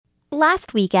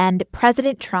Last weekend,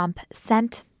 President Trump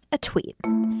sent a tweet.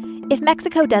 If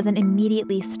Mexico doesn't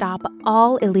immediately stop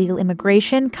all illegal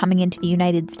immigration coming into the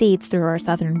United States through our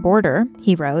southern border,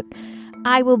 he wrote,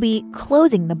 I will be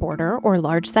closing the border or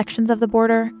large sections of the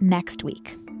border next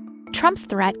week. Trump's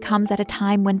threat comes at a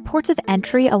time when ports of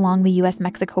entry along the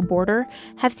U.S.-Mexico border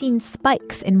have seen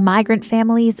spikes in migrant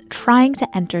families trying to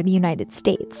enter the United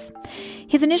States.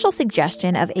 His initial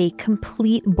suggestion of a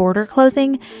complete border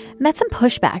closing met some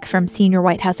pushback from senior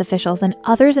White House officials and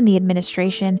others in the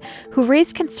administration who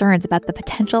raised concerns about the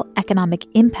potential economic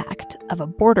impact of a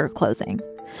border closing.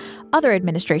 Other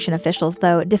administration officials,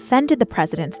 though, defended the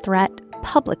president's threat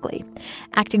publicly.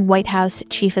 Acting White House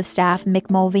Chief of Staff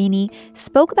Mick Mulvaney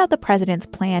spoke about the president's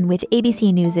plan with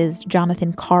ABC News'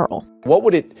 Jonathan Karl. What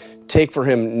would it take for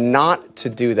him not to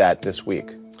do that this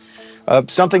week?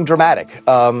 Something dramatic. Keep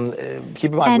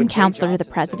in mind, and counselor to the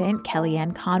president,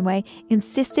 Kellyanne Conway,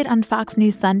 insisted on Fox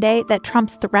News Sunday that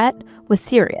Trump's threat was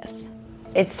serious.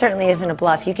 It certainly isn't a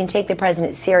bluff. You can take the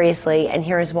president seriously, and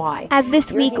here's why. As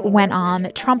this week went on,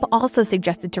 Trump also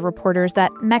suggested to reporters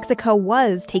that Mexico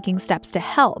was taking steps to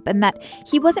help and that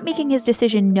he wasn't making his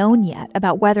decision known yet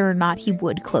about whether or not he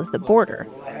would close the border.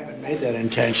 Well, I haven't made that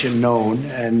intention known,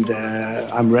 and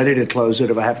I'm ready to close it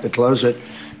if I have to close it.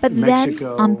 But Mexico,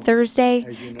 then, on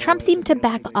Thursday, Trump seemed to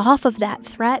back off of that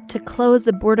threat to close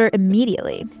the border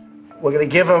immediately. We're going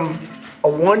to give him a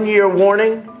 1-year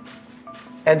warning.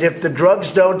 And if the drugs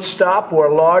don't stop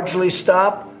or largely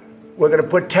stop, we're going to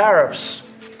put tariffs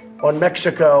on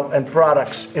Mexico and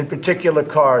products, in particular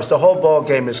cars. The whole ball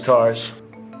game is cars.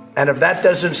 And if that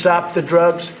doesn't stop the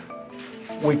drugs,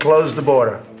 we close the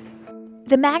border.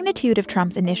 The magnitude of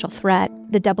Trump's initial threat,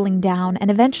 the doubling down,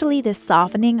 and eventually the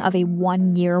softening of a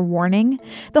 1-year warning,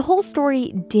 the whole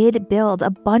story did build a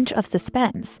bunch of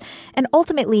suspense. And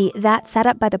ultimately, that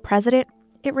setup by the president,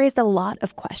 it raised a lot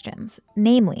of questions.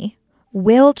 Namely,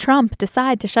 will Trump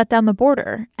decide to shut down the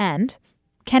border? And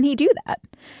can he do that?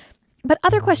 But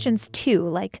other questions, too,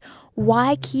 like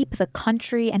why keep the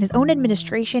country and his own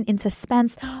administration in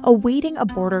suspense awaiting a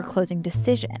border closing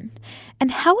decision?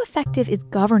 And how effective is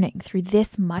governing through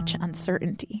this much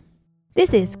uncertainty?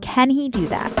 This is Can He Do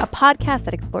That?, a podcast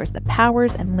that explores the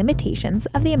powers and limitations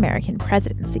of the American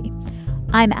presidency.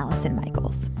 I'm Allison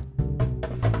Michaels.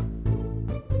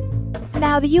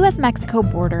 Now, the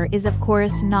U.S.-Mexico border is, of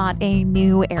course, not a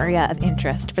new area of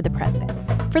interest for the president.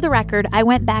 For the record, I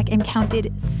went back and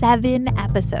counted 7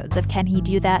 episodes of Can He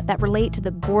Do That that relate to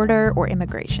the border or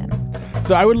immigration.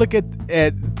 So I would look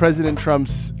at President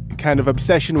Trump's kind of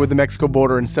obsession with the Mexico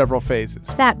border in several phases.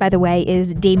 That, by the way,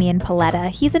 is Damian Paletta.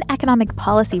 He's an economic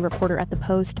policy reporter at The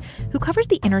Post who covers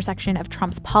the intersection of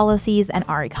Trump's policies and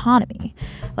our economy.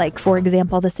 Like, for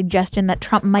example, the suggestion that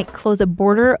Trump might close a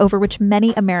border over which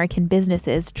many American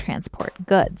businesses transport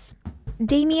goods.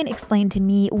 Damian explained to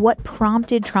me what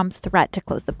prompted Trump's threat to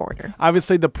close the border.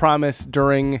 Obviously, the promise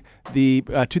during the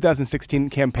 2016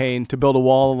 campaign to build a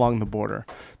wall along the border.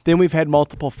 Then we've had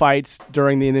multiple fights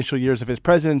during the initial years of his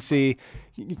presidency,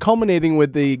 culminating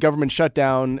with the government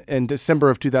shutdown in December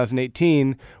of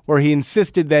 2018, where he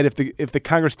insisted that if the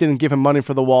Congress didn't give him money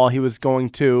for the wall, he was going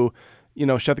to,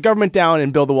 shut the government down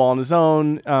and build the wall on his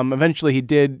own. Eventually, he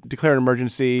did declare an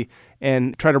emergency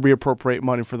and try to reappropriate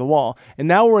money for the wall. And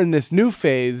now we're in this new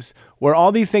phase where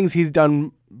all these things he's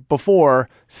done before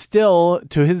still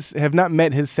have not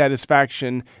met his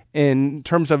satisfaction in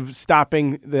terms of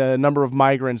stopping the number of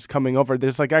migrants coming over.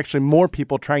 There's actually more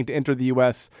people trying to enter the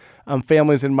U.S.,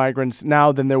 families and migrants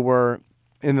now than there were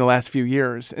in the last few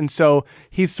years. And so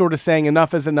he's sort of saying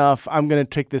enough is enough. I'm going to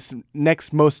take this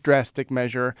next most drastic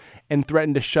measure and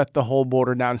threaten to shut the whole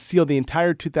border down, seal the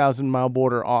entire 2,000-mile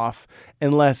border off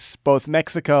unless both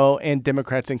Mexico and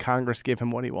Democrats in Congress give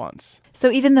him what he wants. So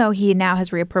even though he now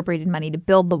has reappropriated money to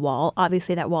build the wall,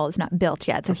 obviously that wall is not built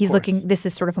yet. So he's looking, this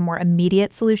is sort of a more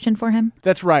immediate solution for him?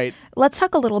 That's right. Let's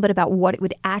talk a little bit about what it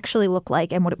would actually look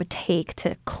like and what it would take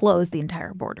to close the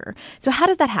entire border. So how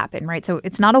does that happen, right? So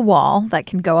it's not a wall that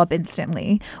can go up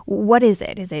instantly. What is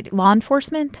it? Is it law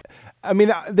enforcement? I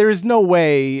mean, there is no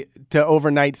way to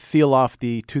overnight seal off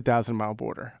the 2,000-mile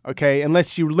border, okay?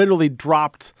 Unless you literally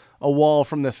dropped a wall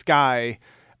from the sky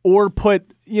or put,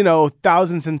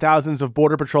 thousands and thousands of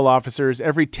Border Patrol officers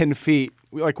every 10 feet,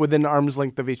 within arm's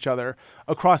length of each other,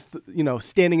 across,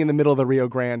 standing in the middle of the Rio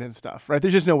Grande and stuff, right?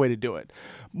 There's just no way to do it.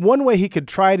 One way he could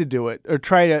try to do it, or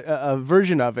try a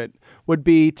version of it, would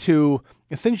be to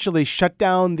essentially shut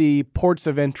down the ports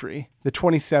of entry, the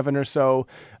 27 or so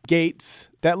gates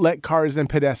that let cars and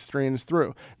pedestrians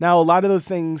through. Now, a lot of those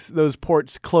things, those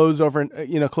ports close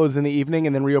close in the evening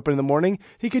and then reopen in the morning.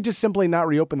 He could just simply not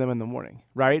reopen them in the morning,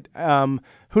 right?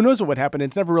 Who knows what would happen?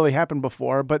 It's never really happened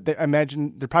before, but I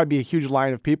imagine there'd probably be a huge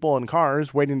line of people and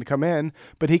cars waiting to come in,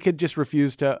 but he could just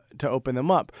refuse to open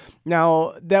them up.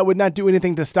 Now, that would not do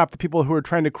anything to stop the people who are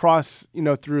trying to cross,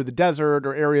 through the desert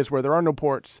or areas where there are no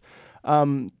ports.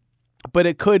 But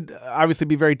it could obviously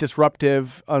be very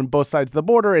disruptive on both sides of the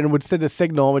border and would send a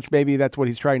signal, which maybe that's what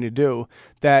he's trying to do,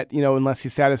 that, unless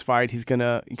he's satisfied, he's going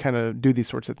to kind of do these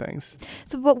sorts of things.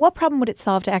 So but what problem would it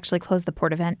solve to actually close the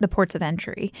ports of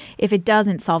entry if it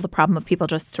doesn't solve the problem of people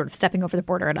just sort of stepping over the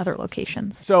border at other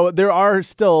locations? So there are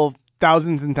still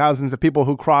thousands and thousands of people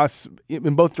who cross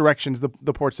in both directions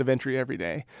the ports of entry every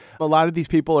day. A lot of these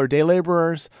people are day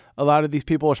laborers. A lot of these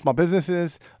people are small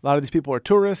businesses. A lot of these people are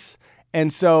tourists.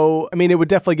 And so, it would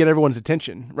definitely get everyone's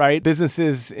attention, right?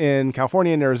 Businesses in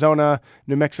California and Arizona,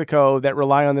 New Mexico that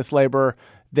rely on this labor,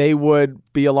 they would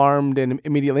be alarmed and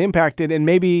immediately impacted. And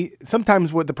maybe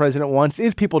sometimes what the president wants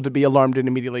is people to be alarmed and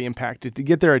immediately impacted to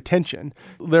get their attention.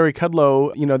 Larry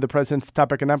Kudlow, the president's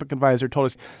top economic advisor, told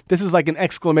us this is like an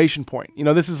exclamation point.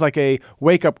 This is like a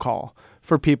wake-up call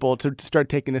for people to start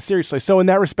taking this seriously. So in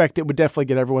that respect, it would definitely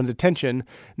get everyone's attention.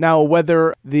 Now,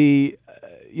 whether the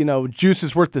juice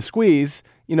is worth the squeeze,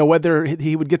 whether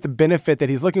he would get the benefit that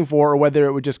he's looking for or whether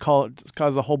it would just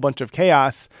cause a whole bunch of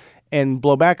chaos and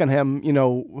blow back on him,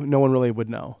 no one really would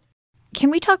know. Can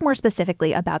we talk more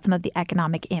specifically about some of the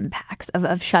economic impacts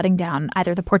of shutting down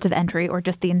either the ports of entry or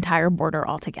just the entire border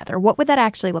altogether? What would that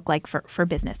actually look like for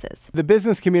businesses? The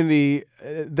business community,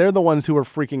 they're the ones who are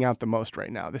freaking out the most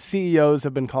right now. The CEOs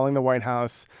have been calling the White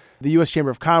House, the U.S.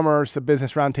 Chamber of Commerce, the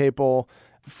Business Roundtable,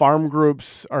 farm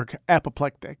groups are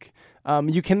apoplectic.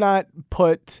 You cannot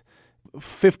put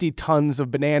 50 tons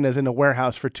of bananas in a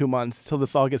warehouse for 2 months till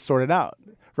this all gets sorted out,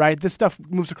 right? This stuff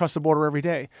moves across the border every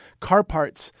day. Car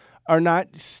parts are not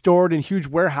stored in huge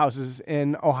warehouses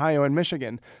in Ohio and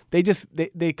Michigan.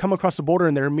 They come across the border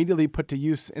and they're immediately put to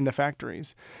use in the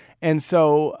factories. And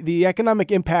so the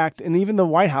economic impact, and even the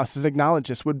White House has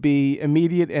acknowledged this, would be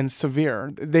immediate and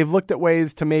severe. They've looked at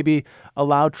ways to maybe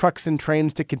allow trucks and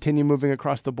trains to continue moving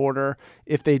across the border.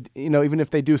 If they, even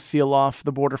if they do seal off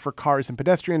the border for cars and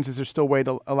pedestrians, is there still a way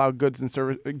to allow goods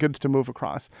to move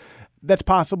across? That's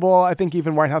possible. I think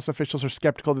even White House officials are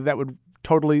skeptical that would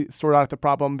totally sort out the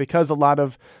problem because a lot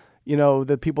of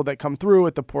the people that come through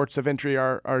at the ports of entry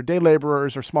are day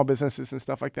laborers or small businesses and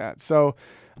stuff like that. So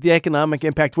the economic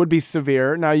impact would be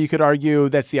severe. Now, you could argue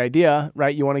that's the idea,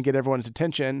 right? You want to get everyone's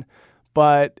attention.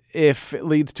 But if it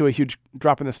leads to a huge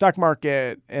drop in the stock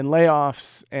market and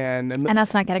layoffs and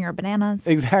us not getting our bananas.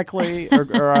 Exactly, or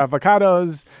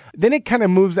avocados, then it kind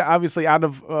of moves obviously out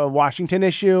of a Washington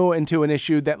issue into an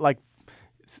issue that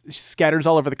scatters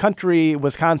all over the country,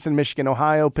 Wisconsin, Michigan,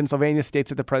 Ohio, Pennsylvania, states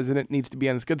that the president needs to be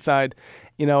on his good side,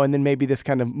 and then maybe this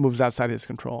kind of moves outside his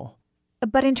control.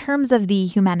 But in terms of the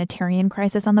humanitarian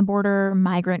crisis on the border,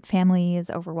 migrant families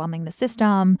overwhelming the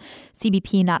system,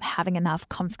 CBP not having enough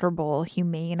comfortable,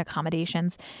 humane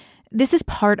accommodations, this is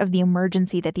part of the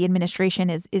emergency that the administration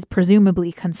is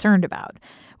presumably concerned about.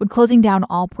 Would closing down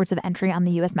all ports of entry on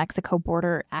the U.S.-Mexico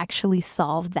border actually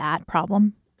solve that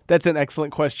problem? That's an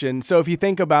excellent question. So if you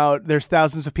think about, there's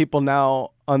thousands of people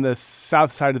now on the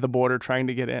south side of the border trying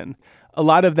to get in. A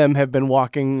lot of them have been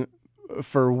walking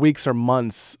for weeks or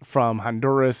months from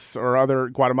Honduras or other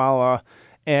Guatemala,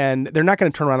 and they're not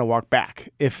going to turn around and walk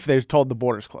back if they're told the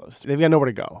border's closed. They've got nowhere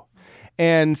to go.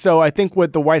 And so I think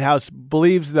what the White House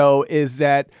believes, though, is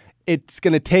that it's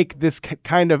going to take this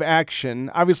kind of action.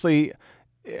 Obviously,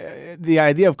 the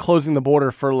idea of closing the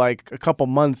border for a couple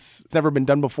months, it's never been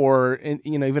done before,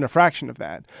 even a fraction of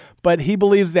that. But he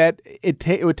believes that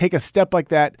it would take a step like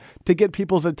that to get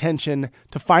people's attention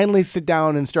to finally sit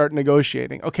down and start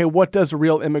negotiating. Okay, what does a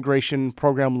real immigration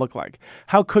program look like?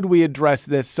 How could we address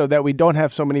this so that we don't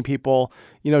have so many people,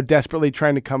 desperately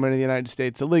trying to come into the United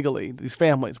States illegally, these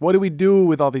families? What do we do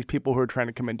with all these people who are trying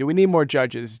to come in? Do we need more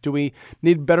judges? Do we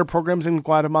need better programs in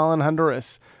Guatemala and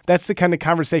Honduras? That's the kind of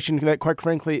conversation that, quite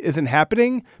frankly, isn't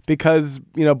happening because,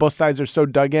 both sides are so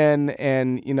dug in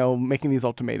and, making these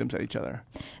ultimatums at each other.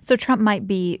 So Trump might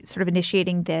be sort of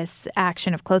initiating this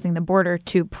action of closing the border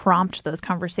to prompt those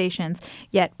conversations,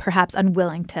 yet perhaps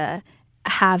unwilling to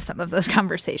have some of those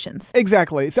conversations.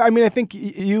 Exactly. So, I think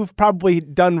you've probably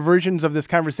done versions of this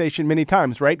conversation many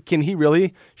times, right? Can he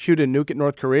really shoot a nuke at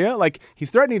North Korea?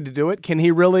 He's threatening to do it. Can he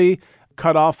really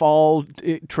cut off all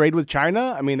trade with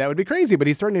China? That would be crazy, but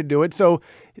he's threatening to do it. So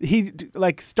he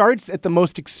starts at the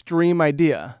most extreme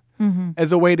idea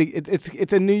as a way to,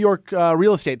 it's a New York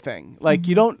real estate thing. Like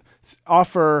you don't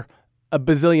offer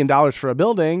 $1 billion for a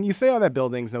building. You say, oh, that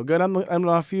building's no good. I'm going to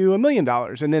offer you $1 million.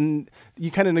 And then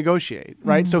you kind of negotiate,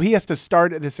 right? So he has to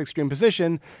start at this extreme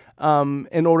position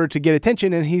in order to get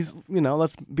attention. And he's,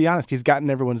 let's be honest, he's gotten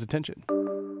everyone's attention.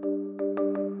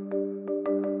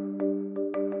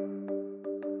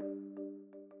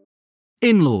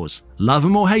 In-laws, love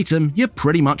them or hate them, you're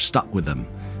pretty much stuck with them.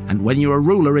 And when you're a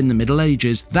ruler in the Middle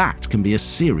Ages, that can be a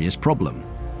serious problem.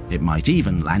 It might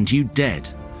even land you dead.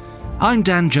 I'm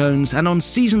Dan Jones, and on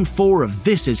Season 4 of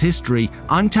This Is History,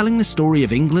 I'm telling the story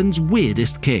of England's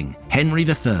weirdest king, Henry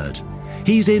III.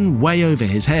 He's in way over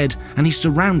his head, and he's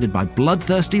surrounded by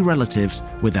bloodthirsty relatives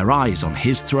with their eyes on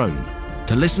his throne.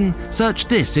 To listen, search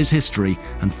This Is History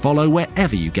and follow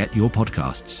wherever you get your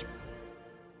podcasts.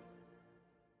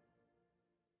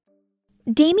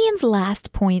 Damien's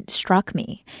last point struck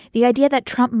me, the idea that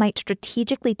Trump might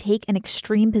strategically take an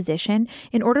extreme position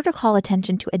in order to call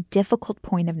attention to a difficult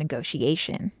point of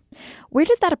negotiation. Where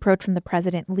does that approach from the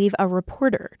president leave a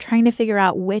reporter trying to figure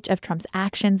out which of Trump's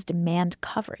actions demand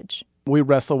coverage? We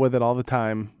wrestle with it all the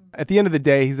time. At the end of the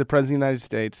day, he's the president of the United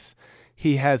States.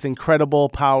 He has incredible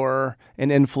power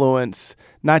and influence,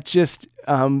 not just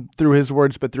through his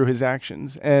words, but through his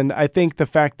actions. And I think the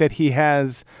fact that he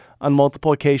has on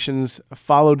multiple occasions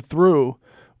followed through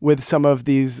with some of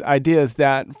these ideas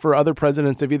that for other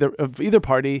presidents of either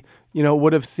party,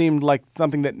 would have seemed like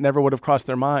something that never would have crossed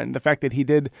their mind. The fact that he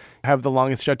did have the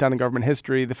longest shutdown in government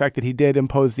history, the fact that he did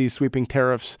impose these sweeping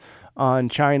tariffs on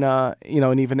China,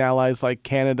 and even allies like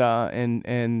Canada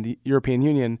and the European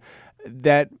Union,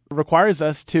 that requires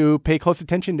us to pay close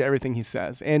attention to everything he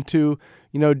says and to,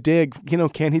 dig,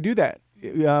 can he do that?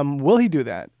 Will he do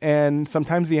that? And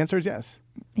sometimes the answer is yes.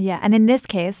 Yeah. And in this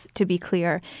case, to be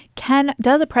clear,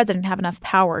 does a president have enough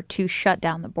power to shut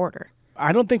down the border?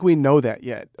 I don't think we know that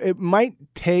yet. It might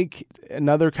take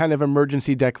another kind of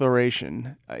emergency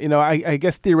declaration. I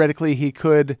guess theoretically he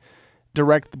could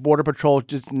direct the Border Patrol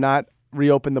just not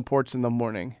reopen the ports in the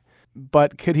morning.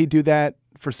 But could he do that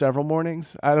for several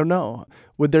mornings? I don't know.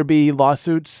 Would there be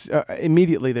lawsuits?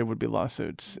 Immediately there would be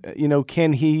lawsuits.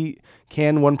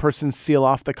 Can one person seal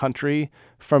off the country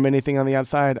from anything on the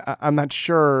outside? I'm not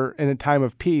sure in a time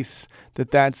of peace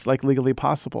that that's like legally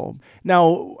possible.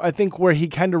 Now, I think where he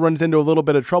kind of runs into a little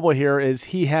bit of trouble here is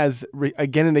he has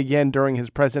again and again during his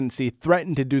presidency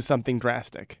threatened to do something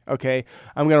drastic. Okay,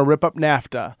 I'm going to rip up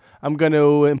NAFTA. I'm going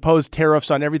to impose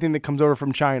tariffs on everything that comes over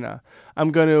from China.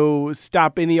 I'm going to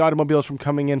stop any automobiles from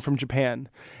coming in from Japan.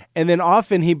 And then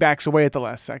often he backs away at the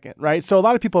last second, right? So a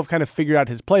lot of people have kind of figured out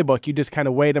his playbook. You just kind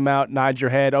of wait him out, nod your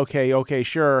head, okay,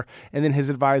 sure. And then his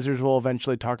advisors will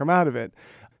eventually talk him out of it.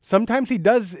 Sometimes he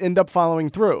does end up following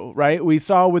through, right? We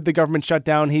saw with the government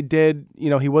shutdown, he did,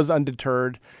 he was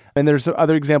undeterred. And there's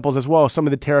other examples as well, some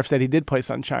of the tariffs that he did place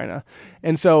on China.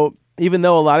 And so even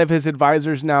though a lot of his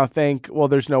advisors now think, well,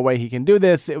 there's no way he can do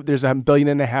this. There's $1.5 billion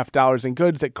in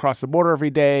goods that cross the border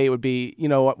every day. It would be,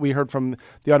 what we heard from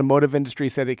the automotive industry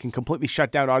said it can completely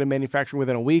shut down auto manufacturing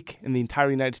within a week in the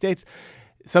entire United States.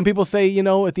 Some people say,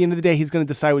 at the end of the day, he's going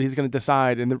to decide what he's going to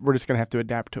decide, and we're just going to have to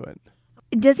adapt to it.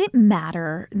 Does it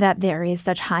matter that there is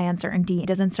such high uncertainty?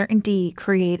 Does uncertainty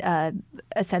create a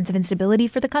sense of instability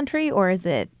for the country, or is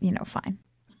it, fine?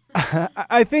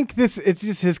 I think it's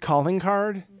just his calling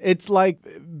card. It's like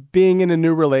being in a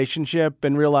new relationship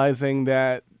and realizing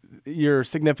that your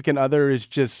significant other is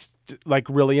just like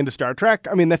really into Star Trek.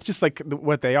 I mean, that's just like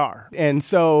what they are. And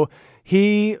so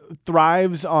he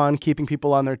thrives on keeping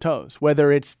people on their toes,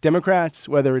 whether it's Democrats,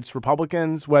 whether it's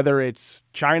Republicans, whether it's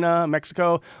China,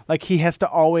 Mexico. Like he has to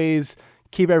always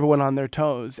keep everyone on their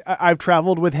toes. I've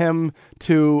traveled with him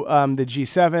to the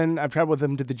G7. I've traveled with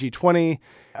him to the G20.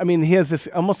 I mean, he has this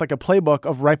almost like a playbook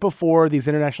of right before these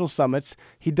international summits,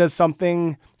 he does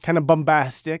something kind of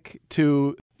bombastic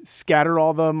to scatter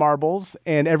all the marbles,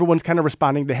 and everyone's kind of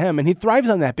responding to him. And he thrives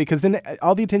on that because then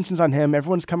all the attention's on him.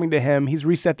 Everyone's coming to him. He's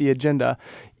reset the agenda.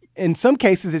 In some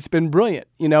cases, it's been brilliant.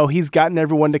 He's gotten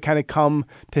everyone to kind of come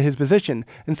to his position.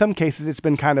 In some cases, it's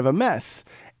been kind of a mess.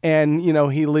 And,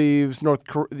 he leaves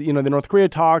the North Korea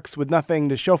talks with nothing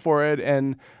to show for it.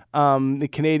 And the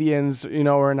Canadians,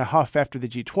 are in a huff after the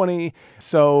G20.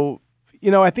 So,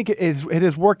 I think it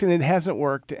has worked and it hasn't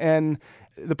worked. And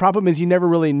the problem is you never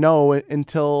really know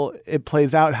until it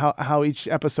plays out how each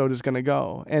episode is going to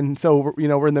go. And so,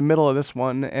 we're in the middle of this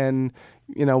one and,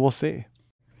 we'll see.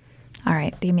 All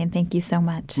right, Damien, thank you so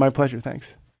much. My pleasure.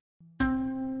 Thanks.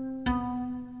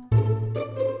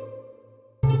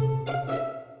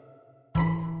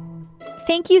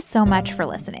 Thank you so much for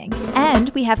listening. And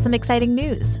we have some exciting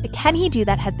news. Can He Do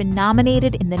That has been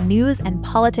nominated in the News and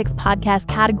Politics Podcast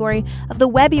category of the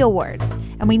Webby Awards,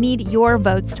 and we need your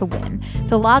votes to win.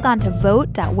 So log on to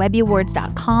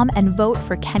vote.webbyawards.com and vote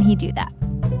for Can He Do That.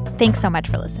 Thanks so much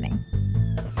for listening.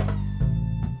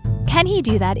 Can He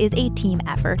Do That is a team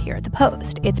effort here at The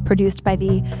Post. It's produced by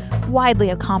the widely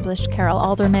accomplished Carol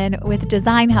Alderman, with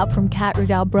design help from Kat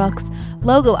Rudell Brooks,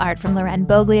 logo art from Loren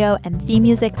Boglio, and theme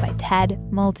music by Ted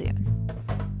Muldoon.